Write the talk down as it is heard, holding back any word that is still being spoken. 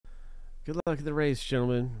Good luck in the race,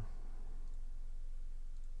 gentlemen.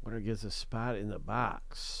 Winner gets a spot in the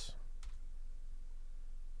box.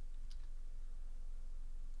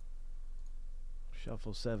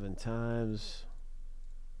 Shuffle 7 times.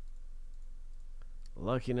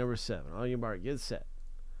 Lucky number 7. On your mark, get set.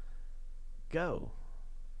 Go.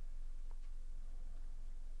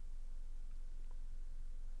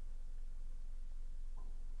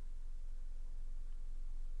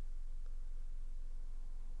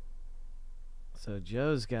 So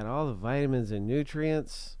Joe's got all the vitamins and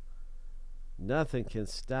nutrients. Nothing can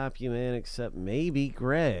stop you, man, except maybe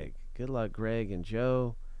Greg. Good luck, Greg and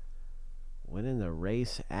Joe. Winning the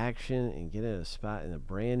race action and getting a spot in the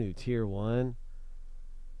brand new Tier 1.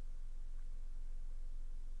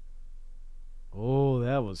 Oh,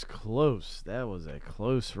 that was close. That was a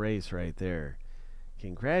close race right there.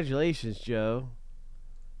 Congratulations, Joe.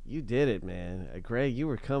 You did it, man. Greg, you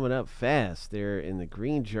were coming up fast there in the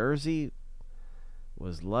green jersey.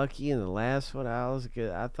 Was lucky in the last one.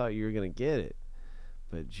 I thought you were going to get it.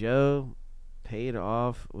 But Joe paid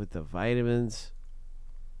off with the vitamins.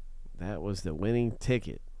 That was the winning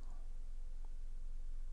ticket.